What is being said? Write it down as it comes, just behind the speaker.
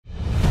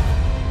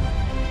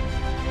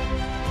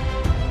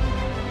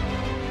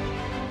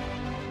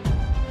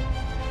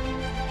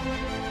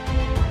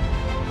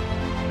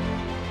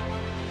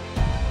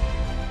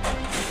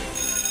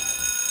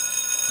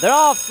They're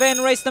off in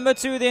race number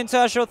 2, the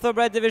International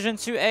Thoroughbred Division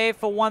 2A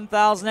for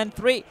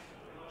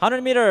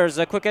 1,300 meters.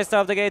 The quickest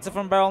out of the gates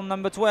from barrel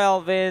number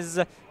 12 is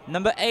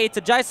number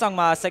 8, Jai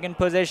Sangma, second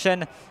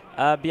position.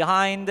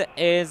 Behind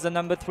is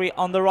number 3,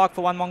 On the Rock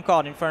for 1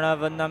 Mongkot, in front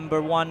of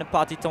number 1,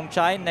 Party Tong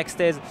Chai.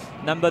 Next is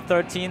number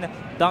 13,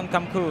 Dang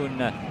Kam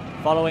Kun.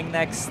 Following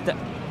next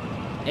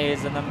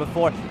is number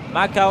 4,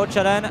 Macau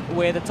Charan,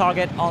 with a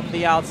target on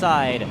the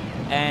outside.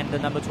 And the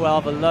number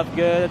 12, Love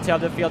Good. Tail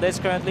of the field is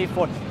currently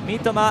for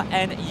Mitoma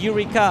and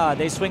Eureka.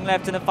 They swing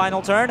left in the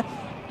final turn.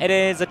 It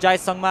is Jai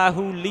Sangma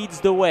who leads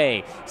the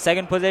way.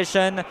 Second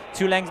position,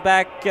 2 lengths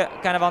back,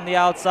 kind of on the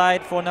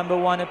outside for number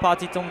 1,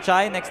 Party Tong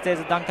Chai. Next is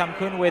Dang Kam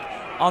Kun with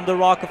On the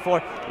Rock for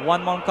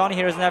 1 Mongkot.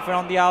 Here's an effort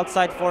on the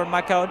outside for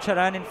Macau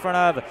Charan in front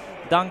of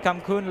Dang Kam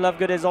Kun. Love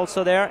Good is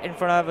also there in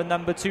front of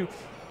number 2,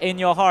 In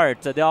Your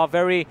Heart. They are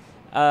very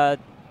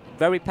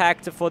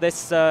packed for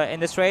this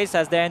in this race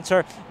as they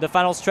enter the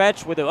final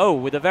stretch with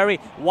a very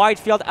wide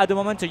field at the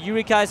moment.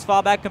 Eureka is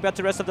far back compared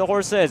to the rest of the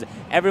horses.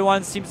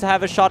 Everyone seems to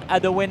have a shot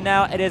at the win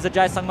now. It is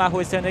Jai Sangma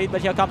who is in the lead,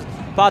 but here comes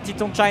Party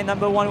Tong Chai,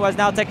 number 1, who has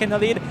now taken the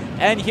lead.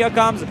 And here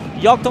comes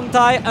YORD THONG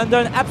THAI under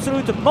an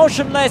absolute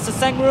motionless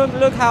Sangrum.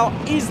 Look how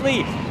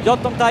easily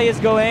YORD THONG THAI is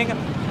going.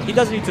 He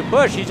doesn't need to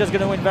push, he's just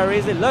going to win very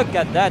easily. Look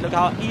at that, look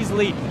how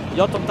easily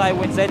YORD THONG THAI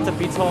wins it,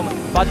 beats home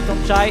Party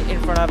Tong Chai in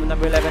front of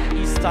number 11,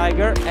 East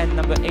Tiger, and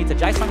number 8,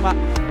 Jai Sangma.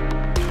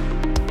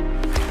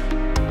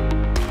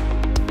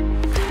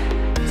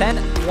 10,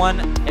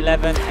 1,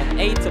 11, and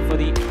 8 for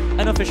the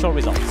unofficial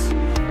results.